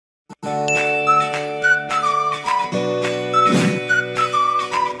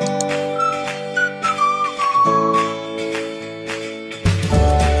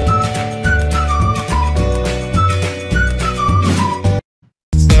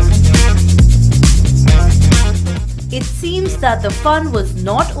It seems that the fun was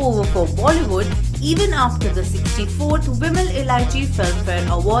not over for Bollywood even after the 64th Vimal Elaichi FilmFare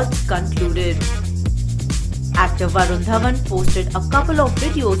Awards concluded. Actor Varun Dhawan posted a couple of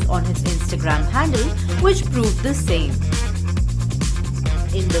videos on his Instagram handle which proved the same.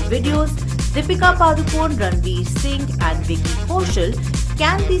 In the videos, Deepika Padukone, Ranveer Singh and Vicky Kaushal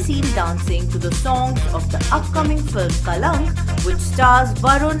can be seen dancing to the songs of the upcoming film Kalank, which stars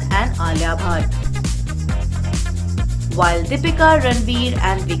Varun and Alia Bhatt. While Deepika, Ranveer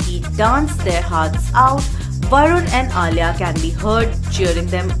and Vicky dance their hearts out, Varun and Alia can be heard cheering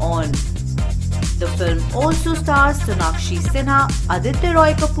them on. The film also stars Sonakshi Sinha, Aditya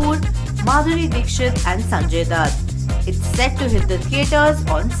Roy Kapoor, Madhuri Dixit and Sanjay Dutt. It's set to hit the theatres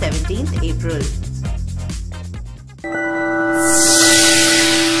on 17th April.